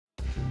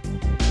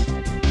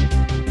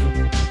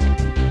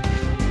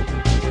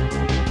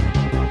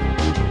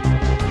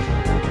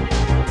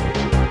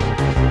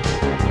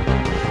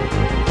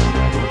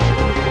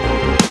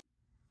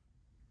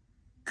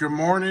Good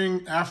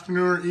morning,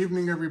 afternoon, or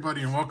evening,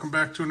 everybody, and welcome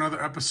back to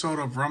another episode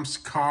of Rumps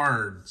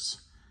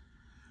Cards.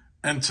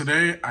 And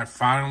today, I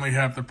finally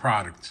have the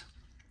product.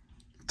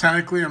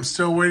 Technically, I'm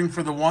still waiting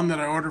for the one that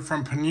I ordered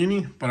from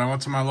Panini, but I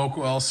went to my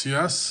local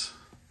LCS,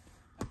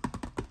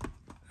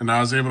 and I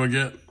was able to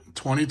get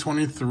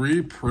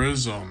 2023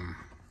 Prizm.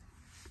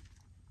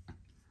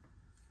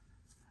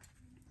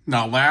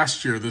 Now,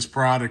 last year, this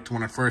product,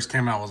 when it first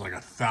came out, was like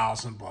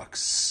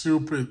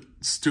 $1,000.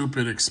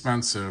 Stupid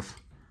expensive.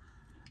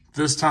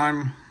 This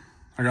time,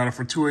 I got it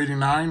for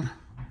 $289,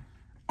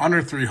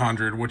 under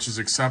 $300, which is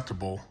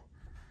acceptable.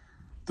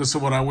 This is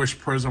what I wish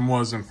Prizm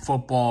was in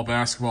football,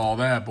 basketball, all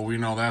that, but we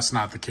know that's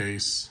not the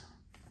case.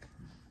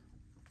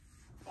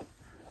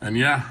 And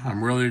yeah,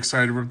 I'm really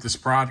excited with this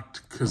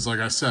product because, like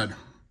I said,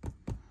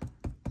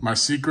 my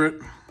secret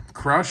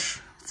crush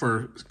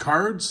for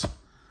cards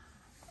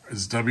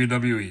is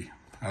WWE.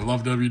 I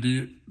love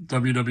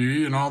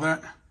WWE and all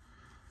that.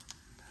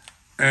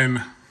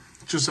 And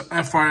just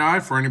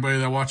FYI for anybody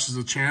that watches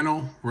the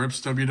channel, Rips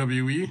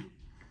WWE,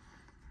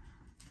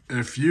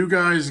 if you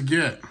guys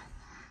get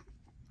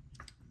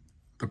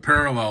the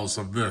parallels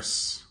of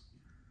this,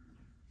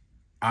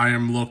 I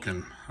am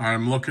looking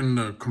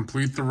to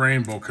complete the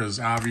rainbow because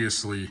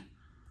obviously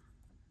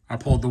I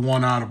pulled the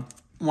one out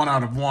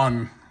of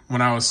one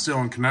when I was still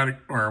in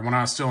Connecticut, or when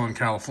I was still in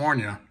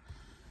California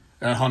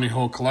at Honey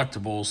Hole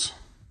Collectibles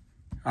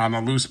on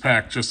a loose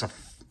pack.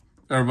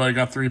 Everybody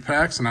got 3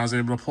 packs and I was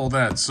able to pull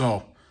that.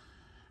 So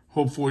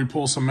hopefully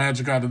pull some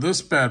magic out of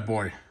this bad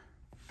boy.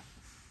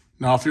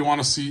 Now, if you want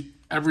to see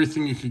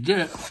everything you could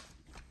get,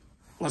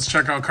 let's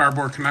check out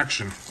Cardboard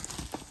Connection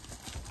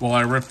while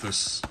I rip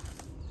this.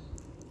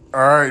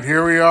 All right,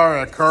 here we are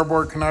at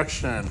Cardboard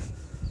Connection.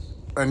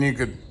 And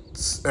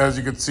as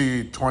you could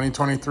see,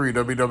 2023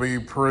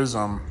 WWE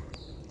Prizm.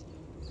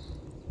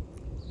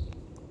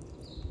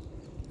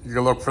 You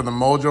can look for the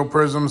Mojo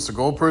Prizms, the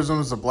Gold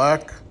Prizms, the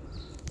Black.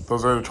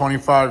 Those are the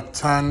 25,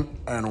 10,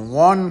 and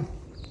 1.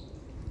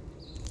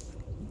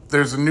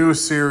 There's a new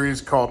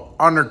series called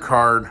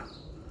Undercard,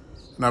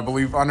 and I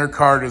believe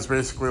Undercard is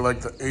basically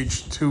like the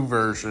H2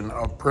 version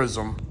of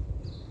Prizm.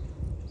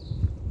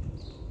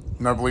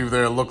 And I believe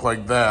they look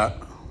like that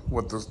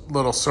with the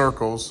little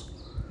circles.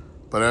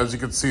 But as you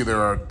can see, there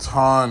are a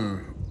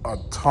ton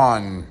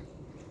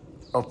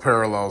of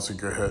parallels you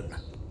could hit,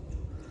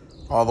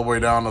 all the way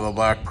down to the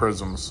Black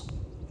Prizms.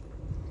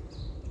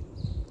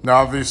 Now,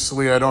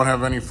 obviously, I don't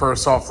have any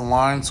first off the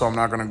line, so I'm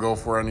not going to go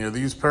for any of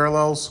these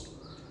parallels.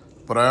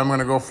 But I am going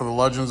to go for the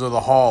Legends of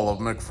the Hall of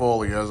Mick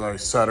Foley, as I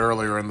said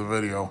earlier in the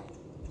video.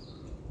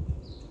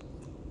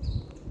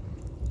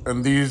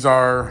 And these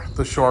are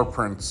the short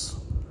prints,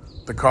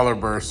 the color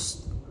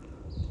bursts.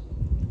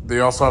 They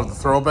also have the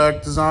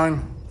throwback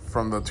design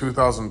from the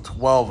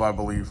 2012, I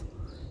believe.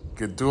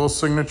 Get dual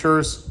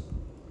signatures.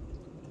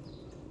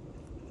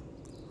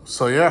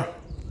 So yeah,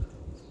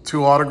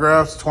 2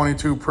 autographs,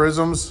 22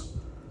 Prizms.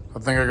 I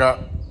think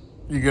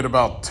you get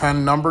about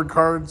 10 numbered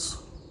cards,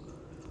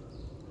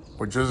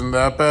 which isn't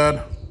that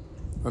bad.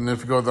 And if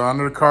you go to the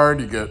undercard,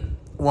 you get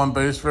 1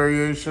 base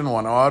variation,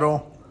 1 auto,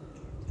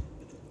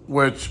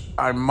 which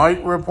I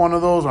might rip one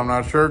of those. I'm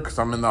not sure because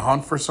I'm in the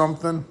hunt for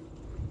something.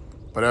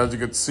 But as you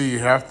can see,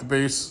 half the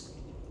base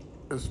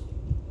is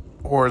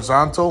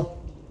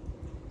horizontal,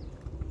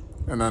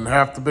 and then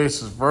half the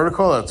base is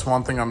vertical. That's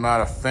one thing I'm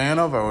not a fan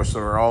of. I wish they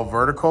were all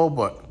vertical,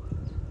 but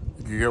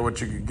you can get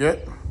what you could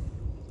get.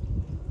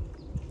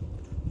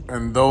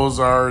 And those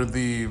are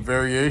the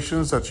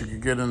variations that you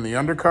could get in the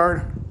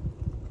undercard.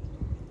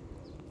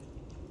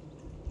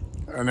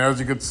 And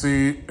as you can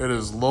see, it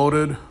is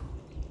loaded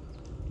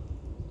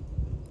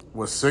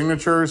with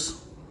signatures,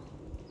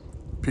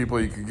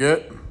 people you could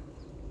get,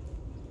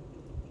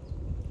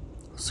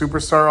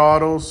 superstar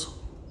autos.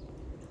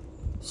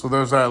 So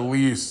there's at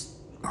least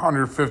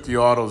 150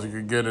 autos you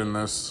could get in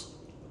this.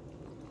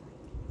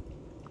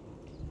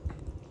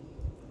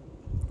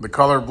 The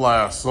color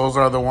blasts, those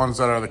are the ones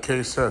that are the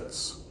case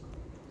hits.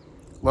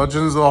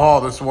 Legends of the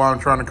Hall, this is why I'm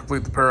trying to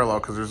complete the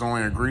parallel, because there's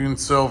only a green,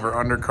 silver,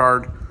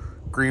 undercard,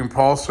 green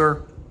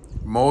pulsar,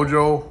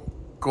 Mojo,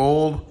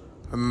 gold,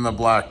 and then the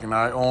black, and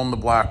I own the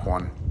black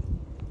one.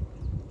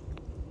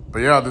 But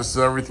yeah, this is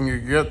everything you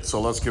get, so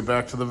let's get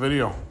back to the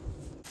video.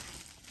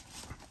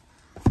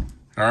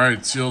 All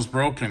right, seal's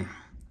broken.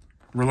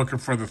 We're looking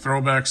for the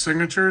throwback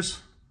signatures.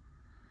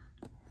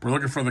 We're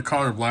looking for the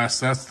color blast,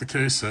 that's the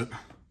case hit.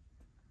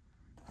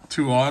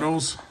 2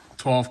 autos,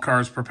 12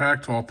 cards per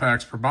pack, 12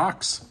 packs per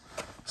box.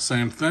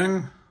 Same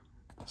thing,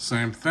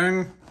 same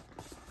thing.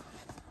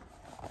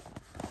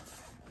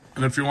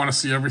 And if you want to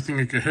see everything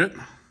you could hit,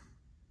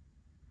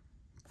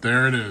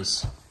 there it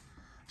is.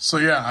 So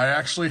yeah, I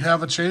actually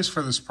have a chase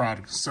for this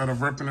product instead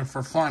of ripping it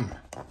for fun.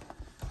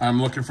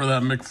 I'm looking for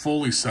that Mick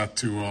Foley set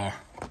to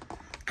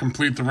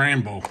complete the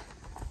rainbow.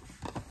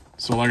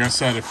 So like I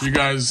said, if you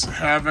guys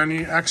have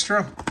any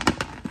extra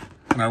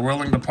and are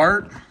willing to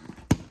part,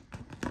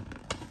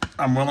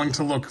 I'm willing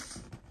to look.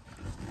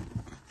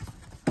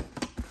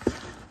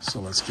 So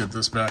let's get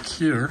this back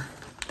here.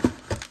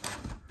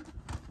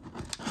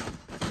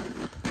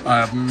 I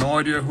have no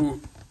idea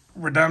who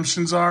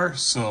redemptions are,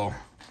 so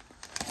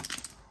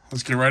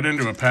let's get right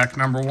into it. Pack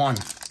number 1.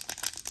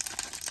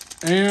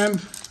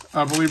 And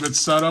I believe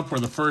it's set up where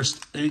the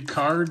first 8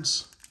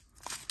 cards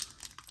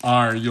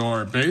are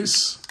your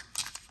base.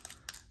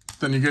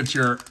 Then you get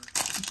your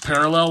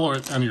parallel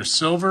and your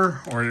silver,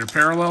 or your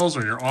parallels,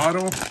 or your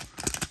auto.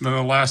 And then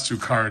the last 2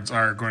 cards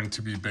are going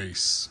to be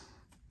base.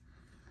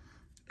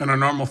 And a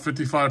normal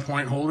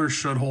 55-point holder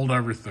should hold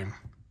everything.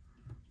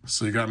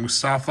 So you got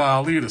Mustafa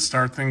Ali to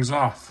start things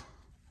off.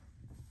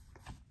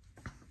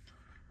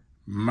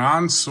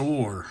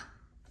 Mansoor.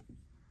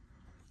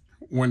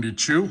 Wendy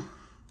Chu.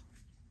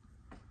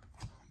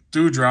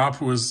 Dewdrop,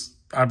 who is,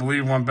 I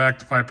believe, went back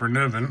to Piper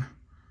Niven.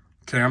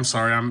 Okay, I'm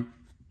sorry,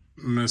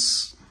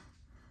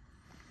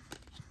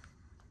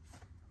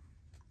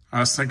 I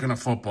was thinking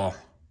of football.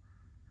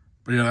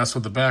 But yeah, that's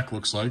what the back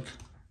looks like.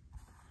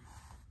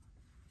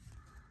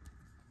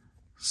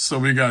 So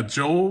we got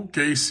Joe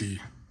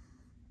Gacy.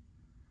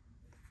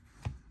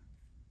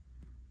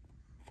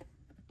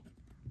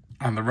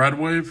 On the red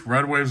wave.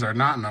 Red waves are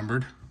not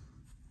numbered.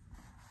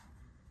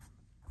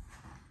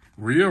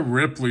 Rhea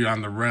Ripley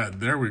on the red.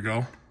 There we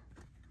go.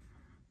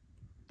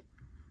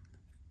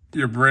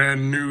 Your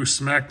brand new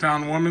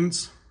SmackDown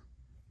Women's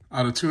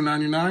out of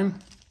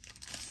 $2.99.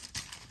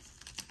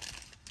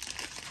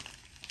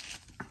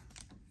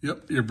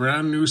 Yep, your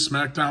brand new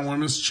SmackDown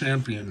Women's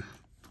Champion.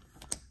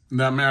 And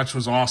that match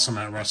was awesome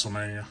at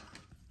WrestleMania.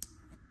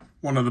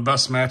 One of the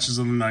best matches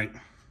of the night.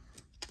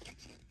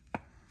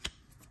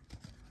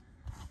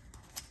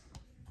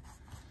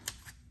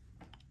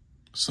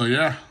 So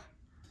yeah,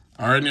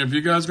 are any of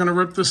you guys going to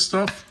rip this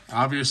stuff?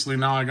 Obviously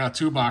now I got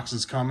 2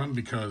 boxes coming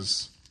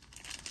because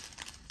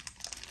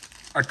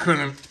I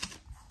couldn't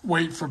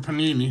wait for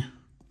Panini.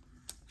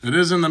 It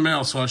is in the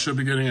mail, so I should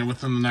be getting it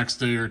within the next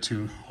day or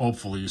 2,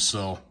 hopefully.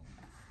 So,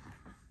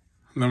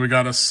 and then we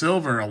got a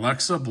silver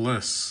Alexa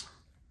Bliss.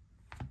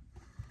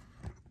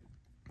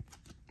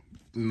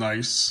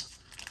 Nice.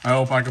 I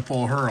hope I can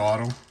pull her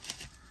auto.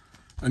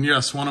 And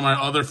yes, one of my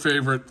other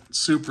favorite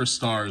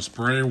superstars,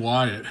 Bray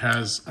Wyatt,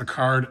 has a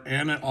card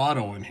and an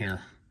auto in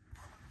here.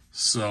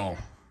 So,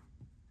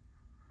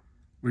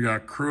 we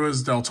got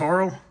Cruz del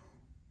Toro,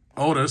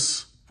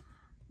 Otis,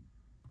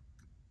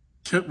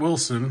 Kit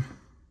Wilson,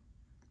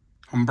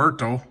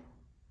 Humberto,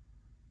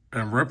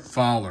 and Rip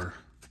Fowler.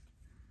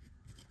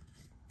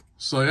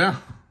 So yeah,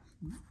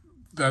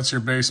 that's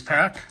your base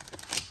pack.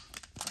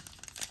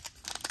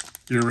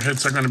 Your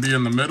hits are going to be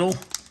in the middle.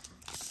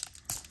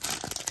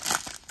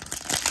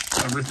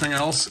 Everything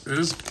else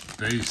is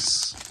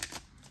base.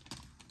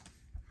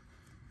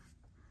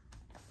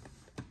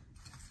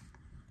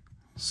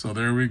 So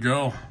there we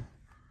go.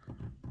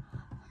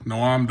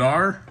 Noam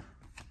Dar,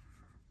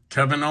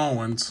 Kevin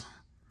Owens,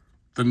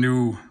 the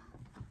new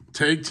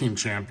tag team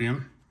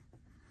champion.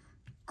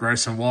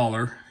 Grayson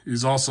Waller,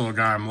 he's also a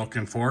guy I'm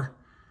looking for.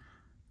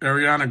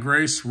 Ariana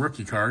Grace,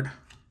 rookie card.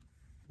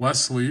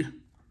 Wesley.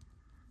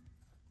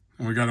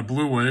 And we got a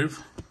blue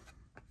wave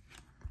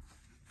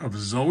of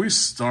Zoe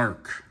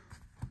Stark.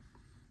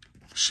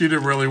 She did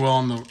really well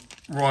in the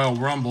Royal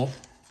Rumble.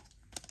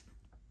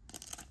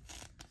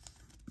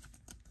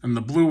 And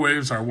the blue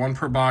waves are 1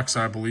 per box,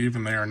 I believe,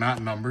 and they are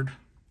not numbered.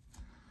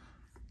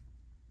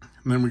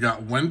 And then we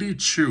got Wendy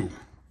Chu.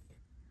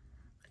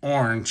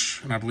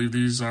 Orange, and I believe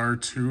these are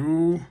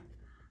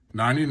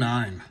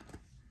 $2.99.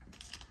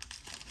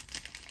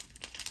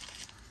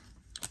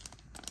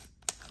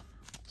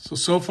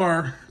 So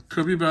far,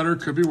 could be better,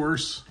 could be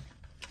worse.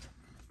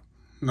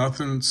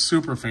 Nothing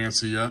super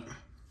fancy yet.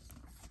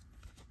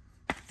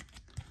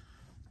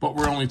 But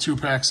we're only 2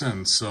 packs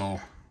in, so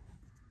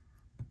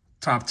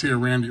top tier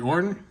Randy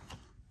Orton,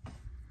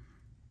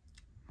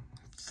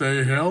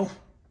 Thea Hill,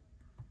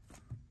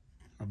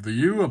 of the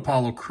U,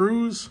 Apollo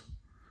Crews,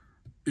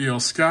 Io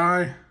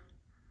Sky,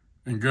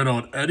 and good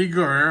old Eddie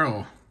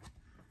Guerrero.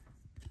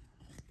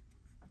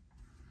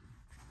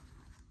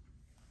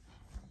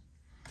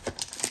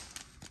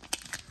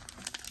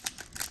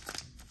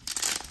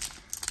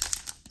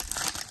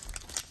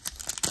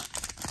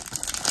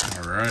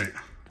 All right.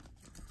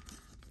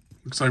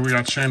 Looks like we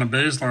got Shayna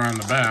Baszler on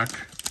the back.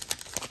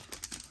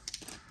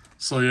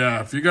 So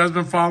yeah, if you guys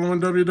been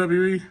following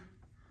WWE,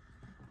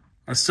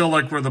 I still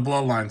like where the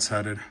bloodline's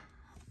headed.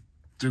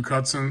 Duke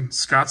Hudson,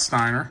 Scott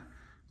Steiner,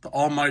 the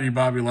almighty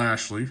Bobby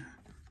Lashley.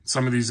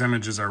 Some of these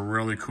images are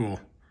really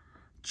cool.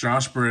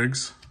 Josh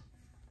Briggs.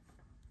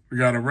 We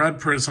got a red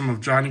Prizm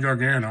of Johnny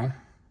Gargano.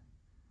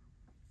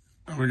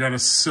 And we got a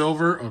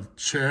silver of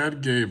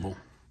Chad Gable.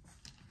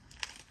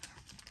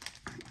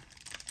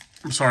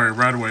 I'm sorry,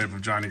 red wave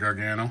of Johnny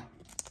Gargano.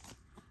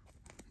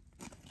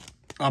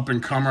 Up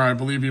and comer, I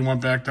believe he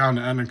went back down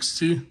to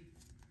NXT.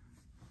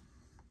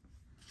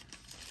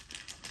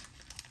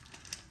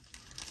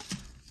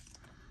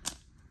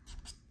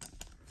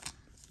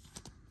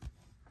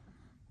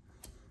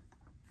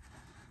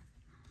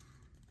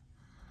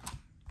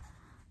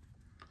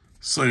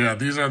 So yeah,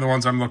 these are the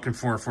ones I'm looking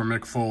for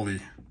Mick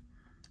Foley.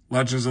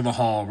 Legends of the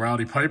Hall,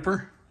 Rowdy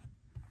Piper.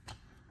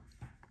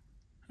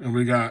 And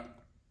we got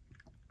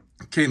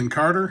Kaden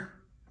Carter,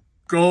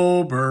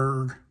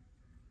 Goldberg,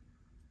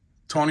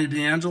 Tony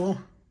D'Angelo,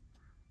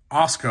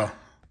 Asuka.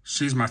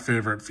 She's my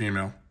favorite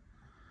female.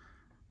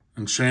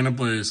 And Shayna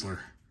Baszler.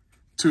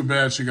 Too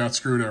bad she got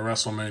screwed at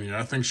WrestleMania.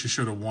 I think she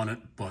should have won it,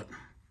 but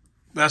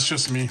that's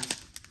just me.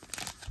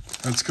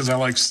 That's because I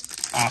like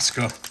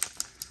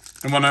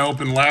Asuka. And when I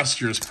opened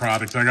last year's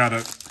product, I got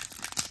a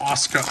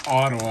Asuka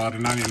Auto out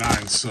of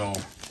 99, so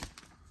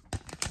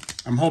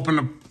I'm hoping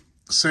the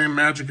same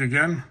magic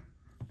again,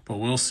 but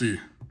we'll see.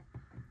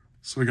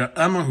 So we got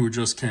Emma, who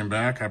just came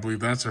back. I believe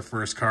that's her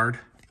first card.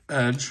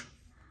 Edge,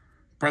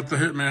 Bret the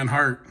Hitman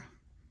Hart,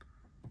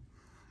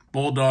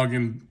 Bulldog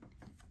and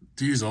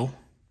Diesel,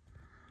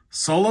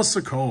 Sola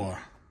Sikoa,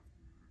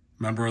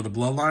 member of the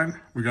Bloodline.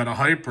 We got a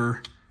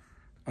Hyper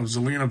of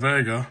Zelina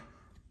Vega,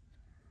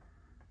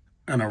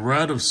 and a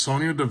red of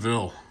Sonya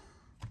Deville.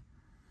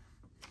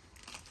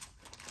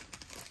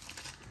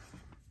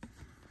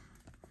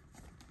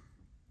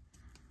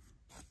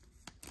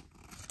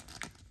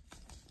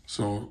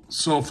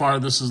 So far,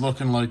 this is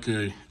looking like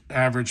a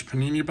average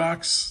Panini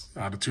box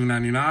out of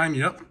 $2.99.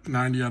 Yep,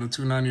 90 out of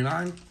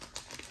 $2.99.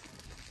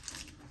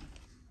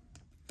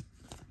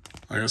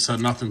 Like I said,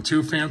 nothing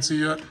too fancy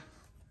yet,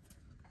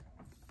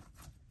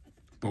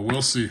 but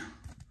we'll see.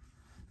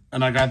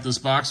 And I got this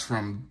box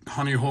from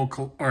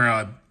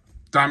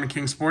Diamond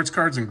King Sports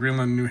Cards in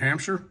Greenland, New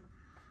Hampshire.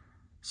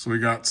 So we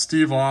got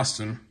Steve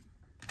Austin.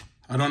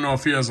 I don't know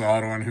if he has an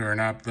auto in here or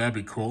not, but that'd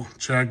be cool.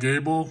 Chad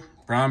Gable,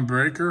 Braun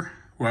Breaker,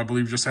 who I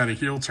believe just had a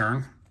heel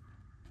turn.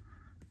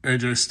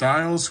 AJ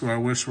Styles, who I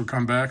wish would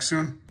come back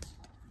soon.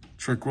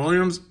 Trick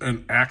Williams,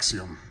 and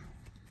Axiom.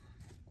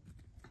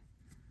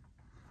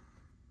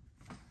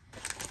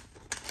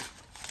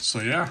 So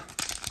yeah.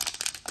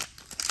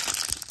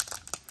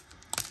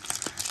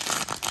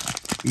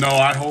 No,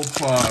 I hope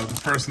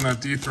the person that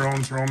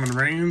dethrones Roman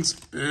Reigns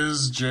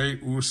is Jey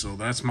Uso.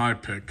 That's my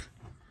pick.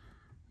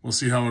 We'll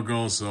see how it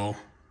goes, though.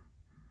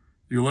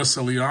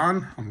 Ulyssa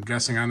Leon, I'm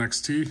guessing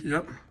NXT,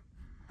 yep.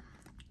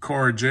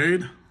 Cora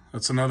Jade,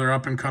 that's another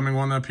up-and-coming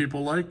one that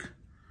people like.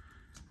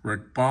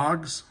 Rick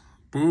Boogs,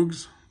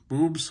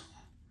 Boobs.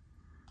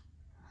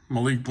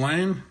 Malik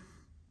Blaine.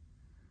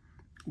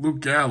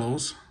 Luke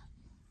Gallows.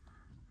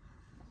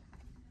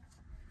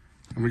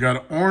 And we got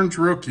an orange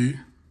rookie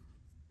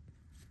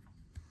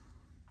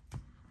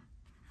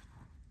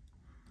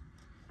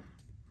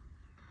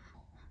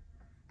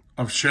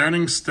of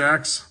Shannon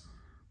Stacks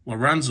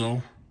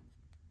Lorenzo.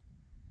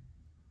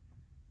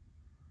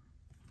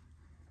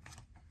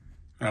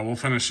 We'll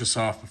finish this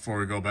off before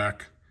we go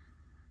back.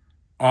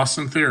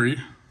 Austin Theory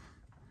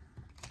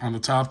on the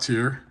top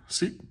tier.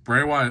 See,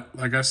 Bray Wyatt,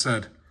 like I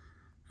said,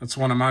 that's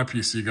one of my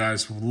PC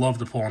guys. Would love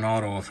to pull an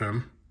auto of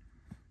him.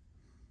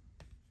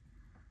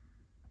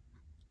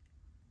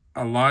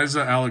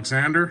 Eliza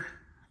Alexander,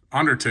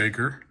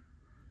 Undertaker,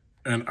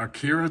 and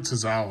Akira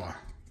Tozawa.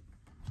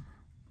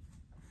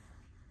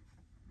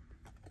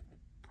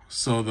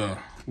 So the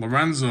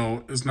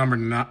Lorenzo is number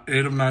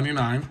 8 of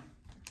 99.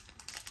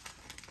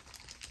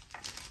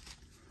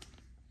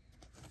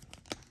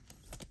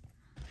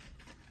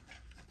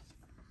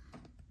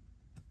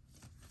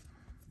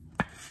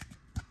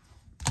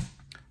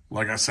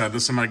 Like I said,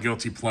 this is my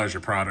guilty pleasure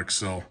product.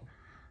 So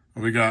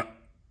we got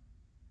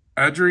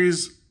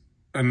Edries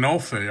and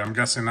Nofe, I'm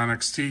guessing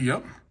NXT,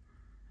 yep.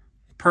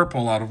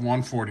 Purple out of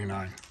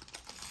 149.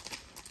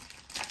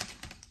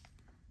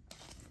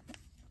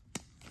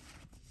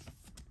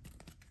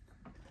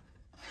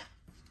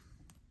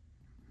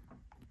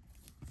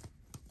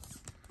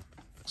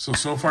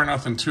 So far,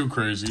 nothing too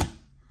crazy.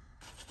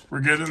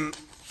 We're getting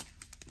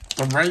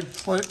the right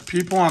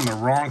people on the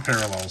wrong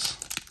parallels.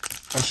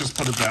 Let's just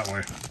put it that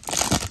way.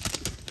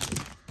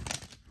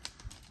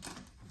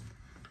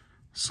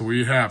 So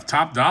we have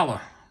Top Dollar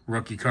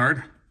rookie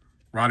card.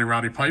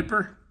 Roddy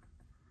Piper.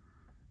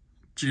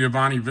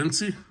 Giovanni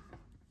Vinci.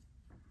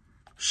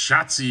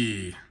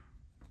 Shotzi.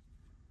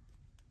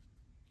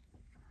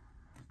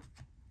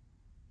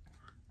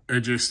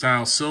 AJ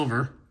Styles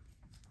Silver.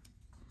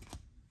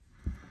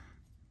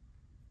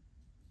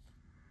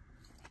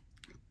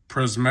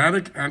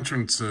 Prismatic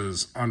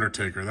Entrances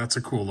Undertaker. That's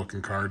a cool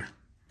looking card.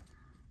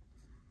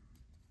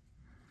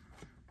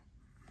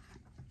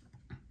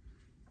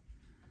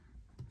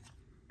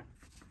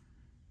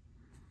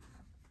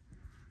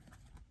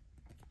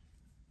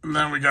 And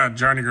then we got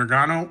Johnny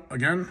Gargano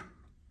again.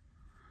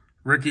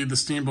 Ricky the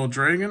Steamboat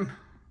Dragon.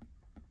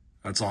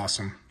 That's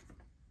awesome.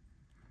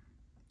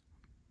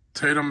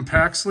 Tatum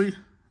Paxley.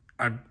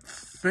 I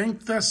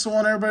think that's the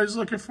one everybody's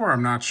looking for.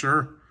 I'm not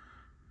sure.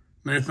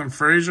 Nathan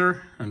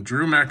Frazier and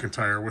Drew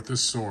McIntyre with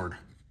his sword.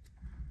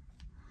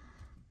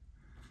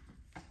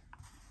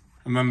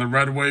 And then the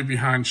red wave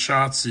behind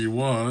Shotzi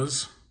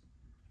was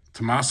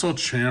Tommaso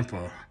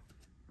Ciampa,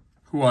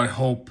 who I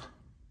hope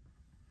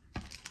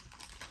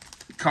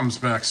comes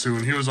back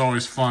soon. He was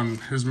always fun.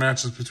 His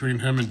matches between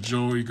him and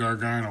Joey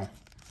Gargano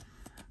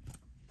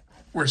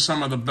were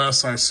some of the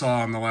best I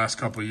saw in the last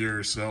couple of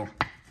years. So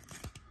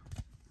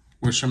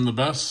wish him the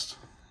best.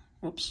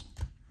 Whoops.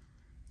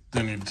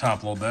 Didn't need to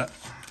top load that.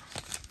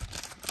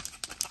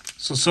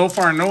 So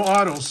far, no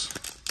autos.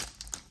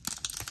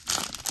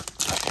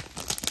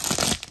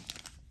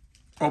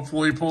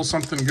 Hopefully pull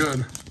something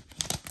good.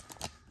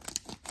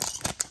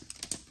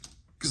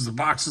 Because the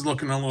box is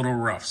looking a little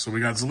rough. So we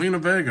got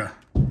Zelina Vega,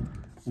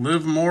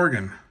 Liv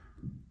Morgan,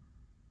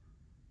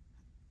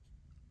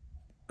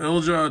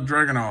 Ilja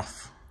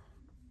Dragunov,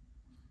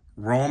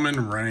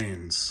 Roman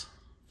Reigns,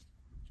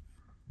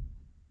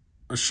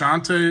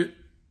 Ashante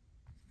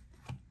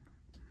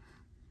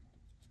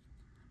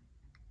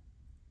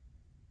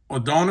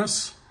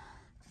Adonis.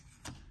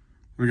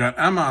 We got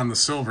Emma on the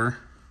silver.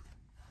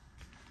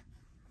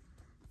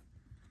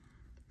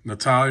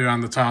 Natalia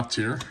on the top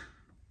tier.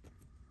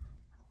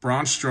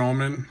 Braun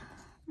Strowman,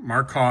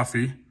 Mark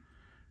Coffey,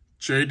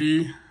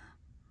 JD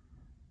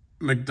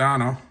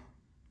McDonough,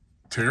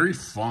 Terry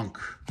Funk.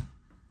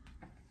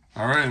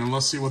 All right, and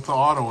let's see what the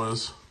auto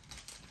is.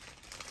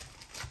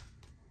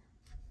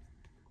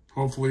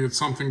 Hopefully it's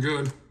something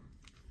good.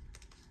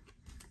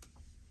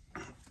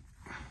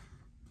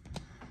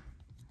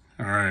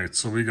 All right,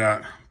 so we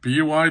got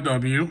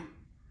BYW,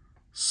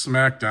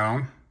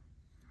 SmackDown,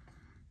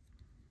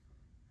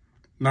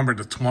 number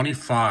to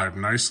 25.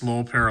 Nice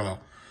low parallel.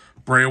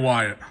 Bray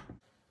Wyatt.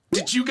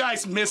 Did you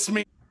guys miss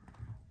me?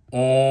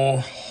 Oh.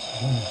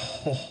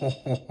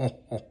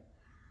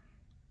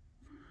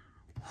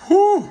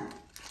 Whew.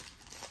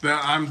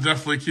 That, I'm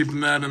definitely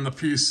keeping that in the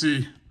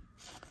PC.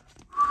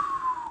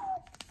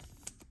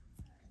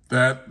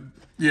 That,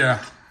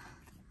 yeah.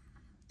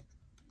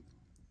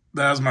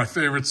 That is my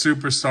favorite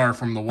superstar,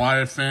 from the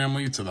Wyatt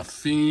family to the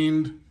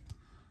Fiend.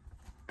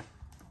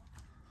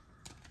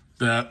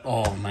 That,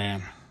 oh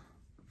man.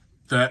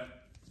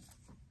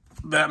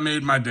 That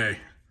made my day.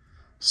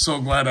 So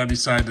glad I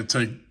decided to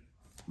take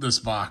this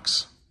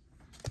box.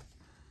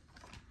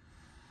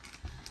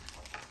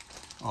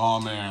 Oh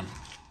man.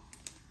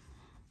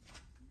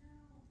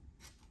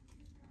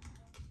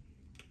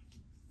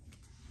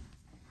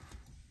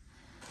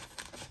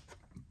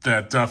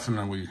 That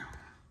definitely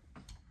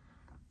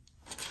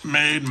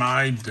made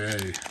my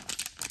day.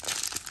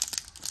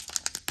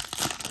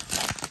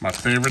 My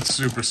favorite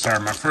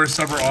superstar. My first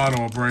ever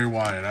auto of Bray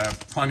Wyatt. I have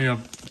plenty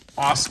of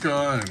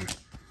Asuka and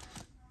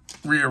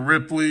Rhea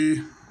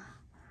Ripley,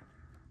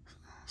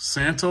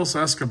 Santos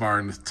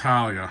Escobar,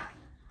 Natalia,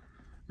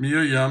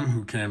 Mia Yim,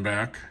 who came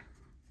back,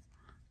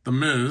 The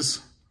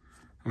Miz,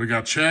 and we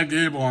got Chad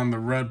Gable on the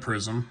red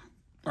Prizm,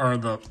 or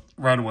the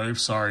red wave,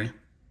 sorry.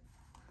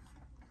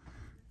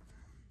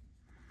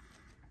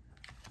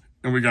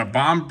 And we got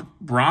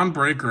Braun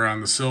Breaker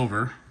on the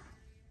silver,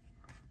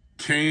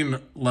 Kane,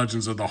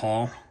 Legends of the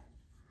Hall,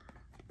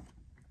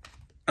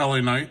 LA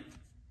Knight,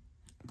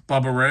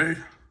 Bubba Ray,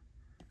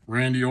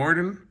 Randy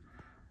Orton,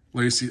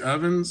 Lacey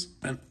Evans,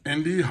 and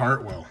Indy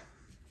Hartwell.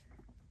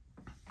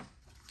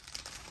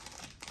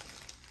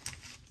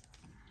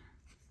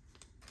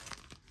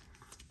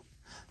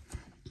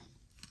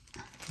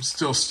 I'm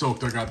still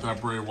stoked I got that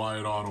Bray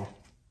Wyatt auto.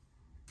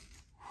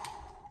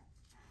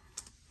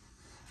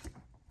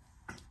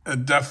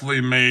 It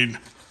definitely made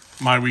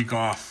my week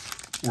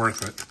off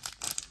worth it.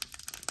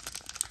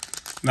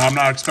 Now, I'm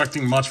not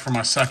expecting much for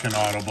my second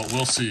auto, but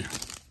we'll see.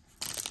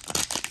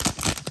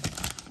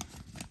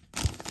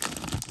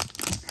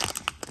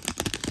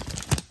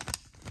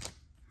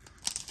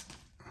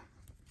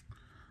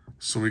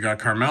 So we got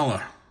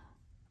Carmella,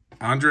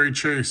 Andre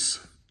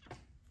Chase,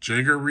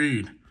 Jagger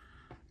Reed,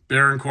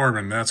 Baron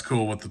Corbin. That's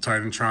cool with the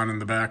Titantron in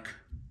the back.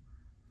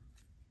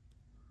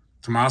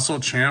 Tommaso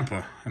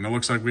Ciampa. And it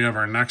looks like we have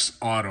our next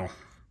auto.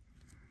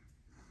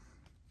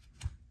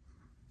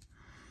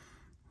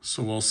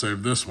 So we'll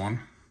save this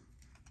one.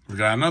 We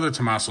got another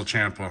Tommaso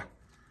Ciampa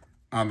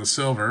on the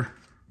silver.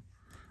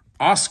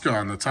 Asuka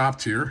on the top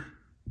tier.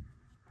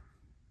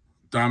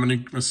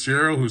 Dominic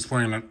Mysterio, who's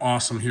playing an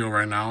awesome heel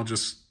right now.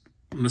 Just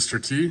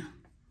Mr. T.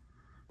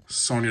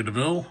 Sonya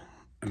Deville.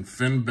 And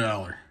Finn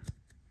Balor.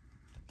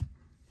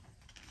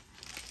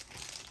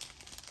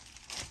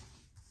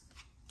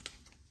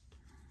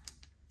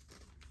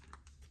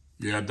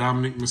 Yeah,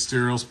 Dominic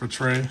Mysterio's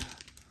portrayed,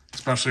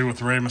 especially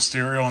with Rey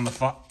Mysterio on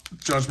the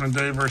Judgment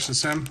Day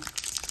versus him.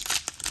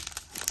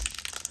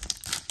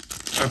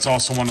 That's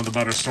also one of the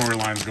better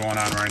storylines going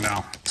on right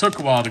now. Took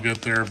a while to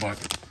get there, but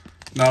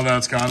now that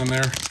it's gotten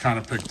there, it's kind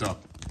of picked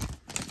up.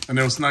 And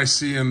it was nice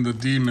seeing the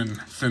demon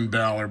Finn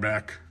Balor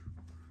back.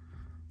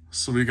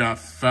 So we got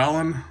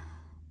Fallon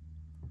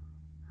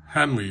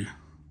Henley,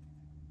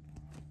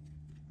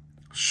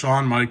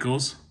 Shawn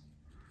Michaels,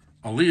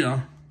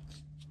 Aaliyah,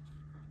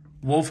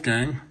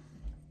 Wolfgang,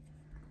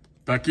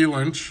 Becky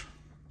Lynch,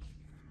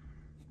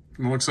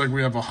 and it looks like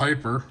we have a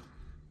hyper.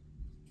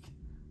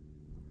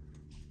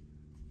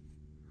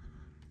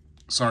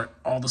 Sorry,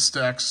 all the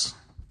stacks.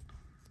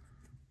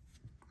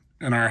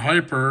 And our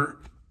hyper,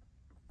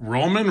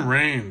 Roman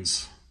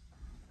Reigns.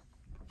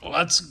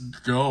 Let's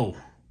go.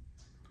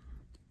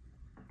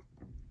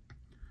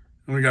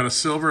 And we got a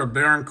silver of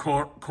Baron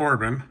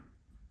Corbin.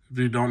 If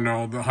you don't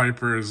know, the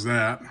hyper is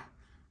that.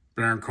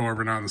 Baron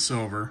Corbin on the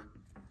silver.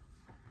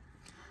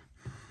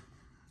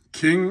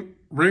 King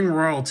Ring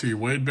Royalty,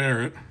 Wade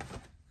Barrett.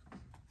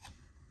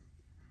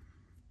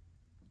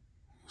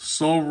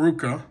 Sol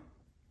Ruka,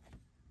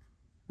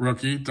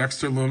 rookie.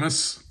 Dexter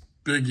Loomis,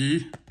 Big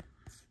E.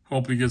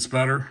 Hope he gets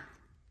better.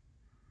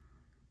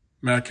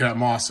 Madcap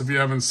Moss, if you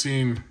haven't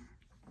seen,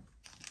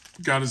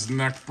 got his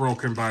neck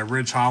broken by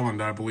Ridge Holland,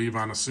 I believe,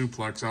 on a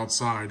suplex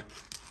outside.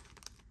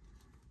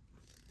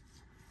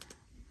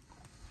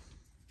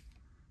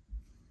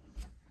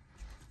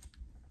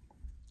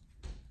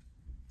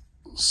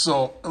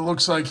 So it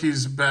looks like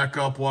he's back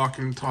up,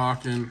 walking,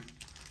 talking.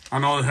 I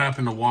know it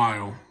happened a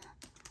while,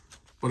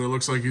 but it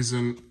looks like he's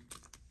on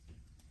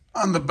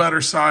the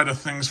better side of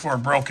things for a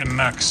broken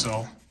neck.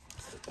 So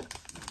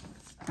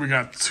we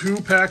got 2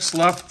 packs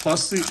left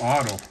plus the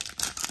auto.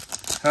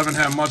 Haven't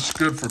had much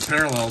good for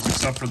parallels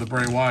except for the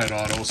Bray Wyatt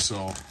auto,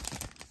 so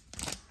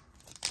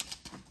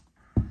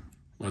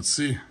let's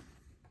see.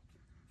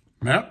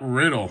 Matt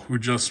Riddle, who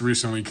just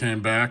recently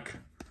came back.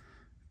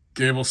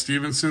 Gable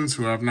Stevensons,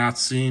 who I've not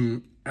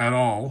seen at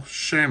all.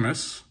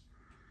 Sheamus.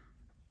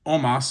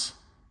 Omos.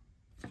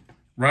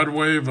 Red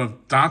Wave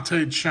of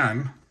Dante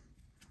Chen.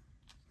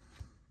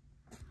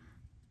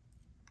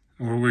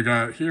 What do we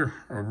got here?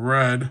 A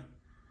red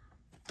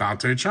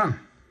Dante Chen.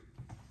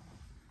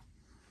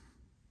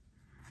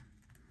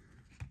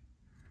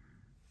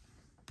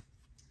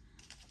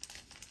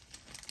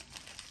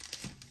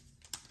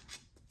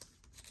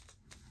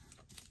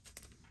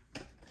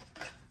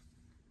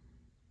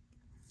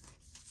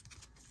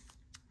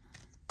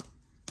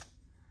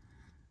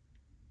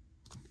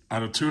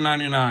 Out of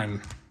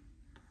 $2.99.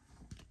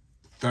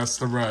 That's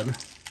the red.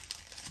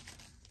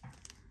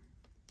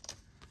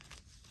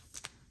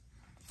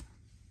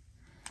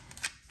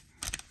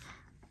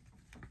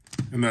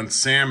 And then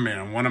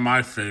Sandman, one of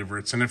my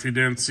favorites. And if you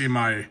didn't see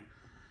my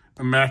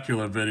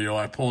Immaculate video,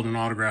 I pulled an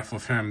autograph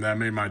of him. That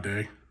made my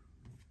day.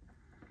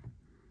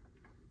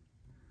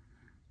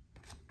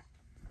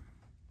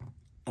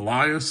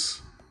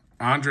 Elias,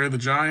 Andre the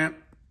Giant,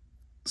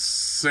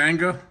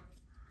 Sanga,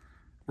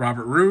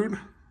 Robert Roode,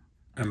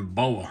 and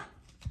Boa.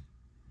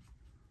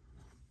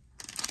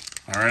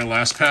 All right,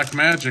 last pack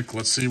magic.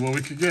 Let's see what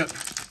we could get.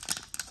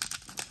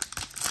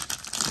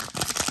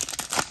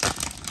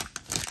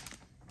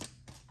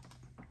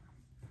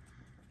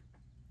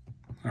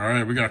 All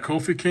right, we got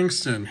Kofi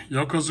Kingston,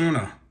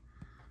 Yokozuna,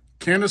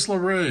 Candice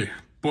LeRae,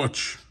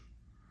 Butch,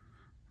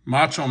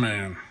 Macho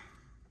Man,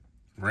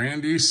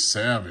 Randy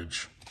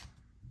Savage.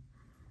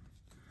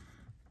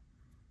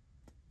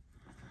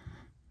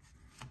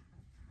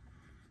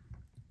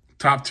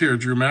 Top tier,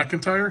 Drew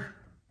McIntyre,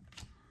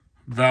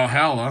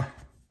 Valhalla,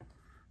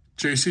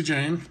 JC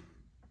Jane,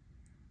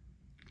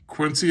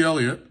 Quincy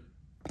Elliott,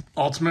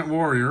 Ultimate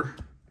Warrior.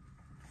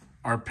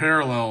 Our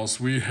parallels,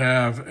 we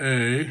have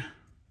a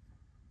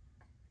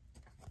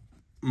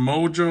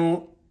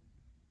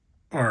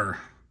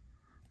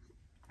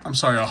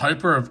a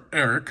Hyper of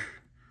Eric.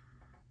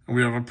 And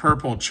we have a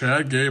purple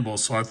Chad Gable.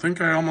 So I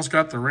think I almost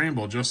got the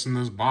rainbow just in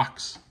this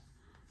box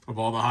of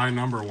all the high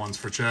number ones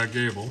for Chad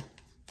Gable.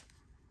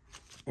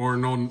 Or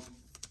no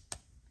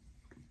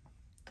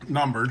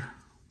numbered.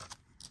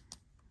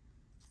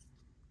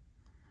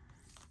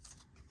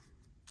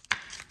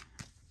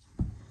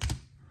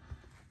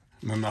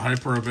 And then the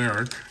Hyper of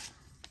Eric.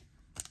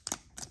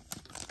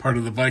 Part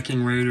of the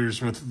Viking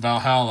Raiders with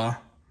Valhalla.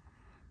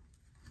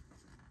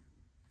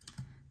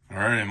 All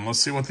right, and let's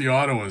see what the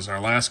auto is,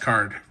 our last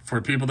card. For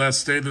people that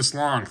stayed this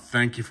long,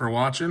 thank you for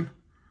watching.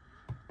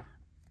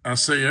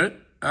 S.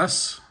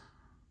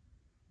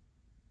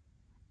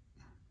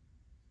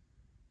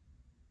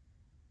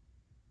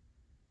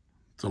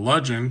 The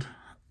Legend,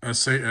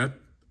 SHS,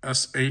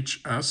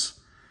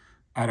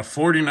 out of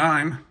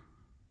 49.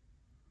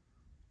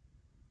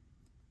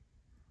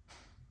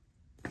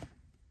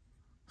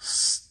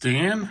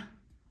 Stan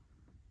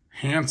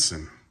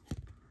Hansen.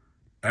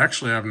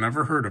 Actually, I've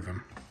never heard of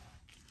him.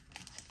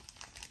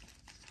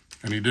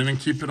 And he didn't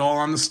keep it all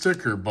on the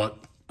sticker, but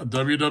a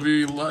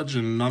WWE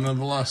legend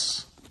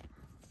nonetheless.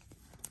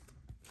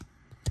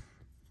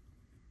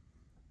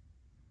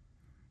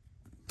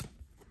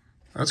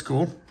 That's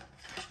cool.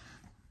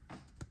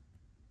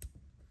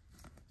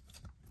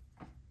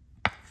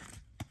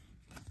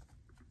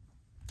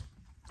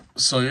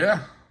 So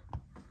yeah,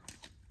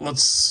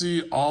 let's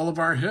see all of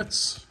our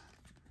hits.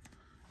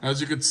 As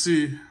you can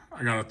see,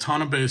 I got a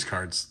ton of base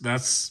cards.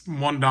 That's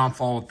one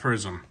downfall with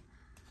Prizm.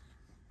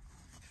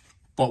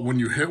 But when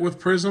you hit with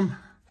Prizm,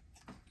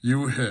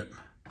 you hit.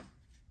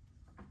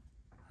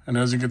 And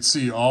as you can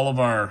see, all of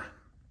our,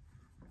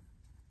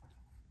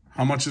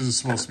 how much is it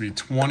supposed to be?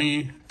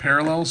 20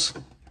 parallels?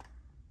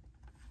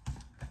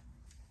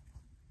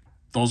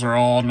 Those are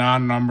all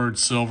non-numbered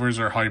silvers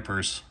or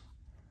hypers.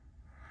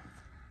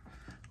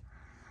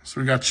 So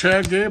we got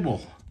Chad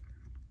Gable,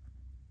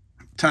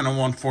 10 of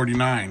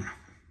 149.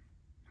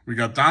 We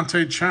got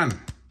Dante Chen,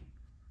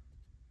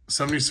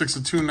 76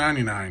 of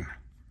 299.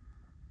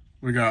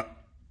 We got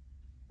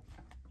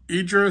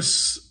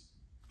Idris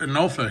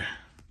Enofe,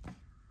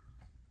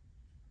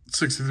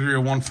 63 of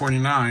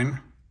 149.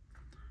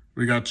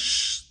 We got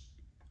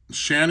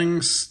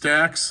Channing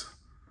Stacks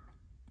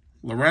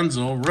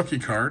Lorenzo, rookie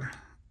card,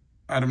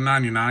 out of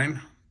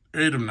 99.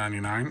 8 of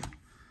 99.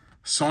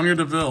 Sonya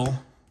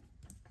Deville,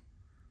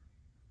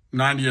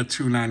 90 of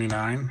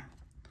 299.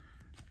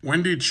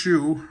 Wendy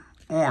Chu,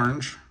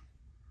 orange,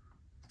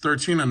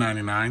 13 of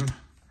 99.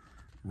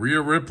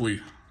 Rhea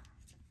Ripley,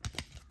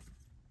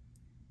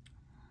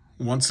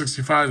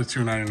 165 to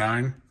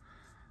 299.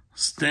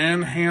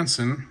 Stan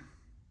Hansen,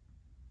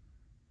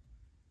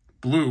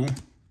 blue,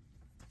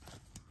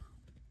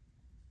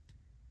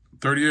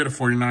 38 of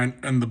 49.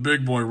 And the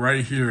big boy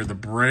right here, the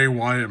Bray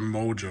Wyatt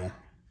Mojo.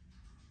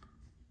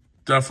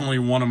 Definitely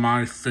one of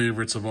my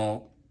favorites of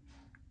all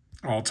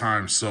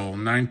time. So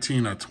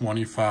 19 of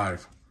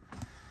 25.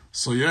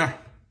 So yeah,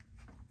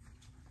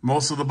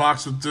 most of the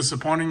box was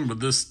disappointing, but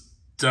this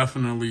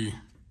definitely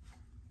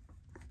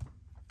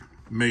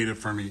made it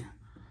for me.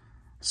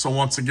 So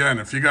once again,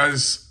 if you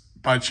guys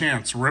by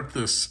chance rip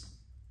this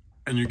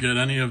and you get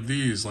any of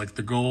these, like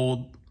the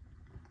gold,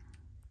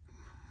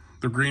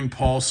 the green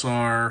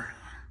pulsar,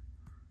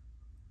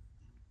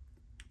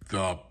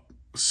 the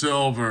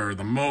silver,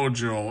 the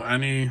mojo,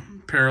 any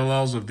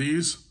parallels of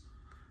these,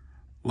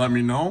 let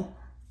me know.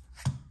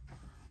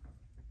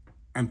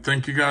 And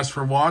thank you guys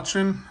for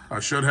watching. I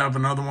should have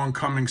another one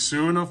coming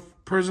soon of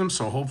Prizm,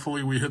 so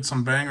hopefully we hit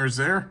some bangers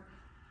there.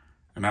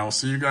 And I will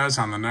see you guys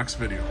on the next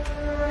video.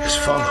 Just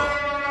follow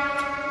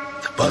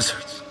the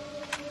Buzzards.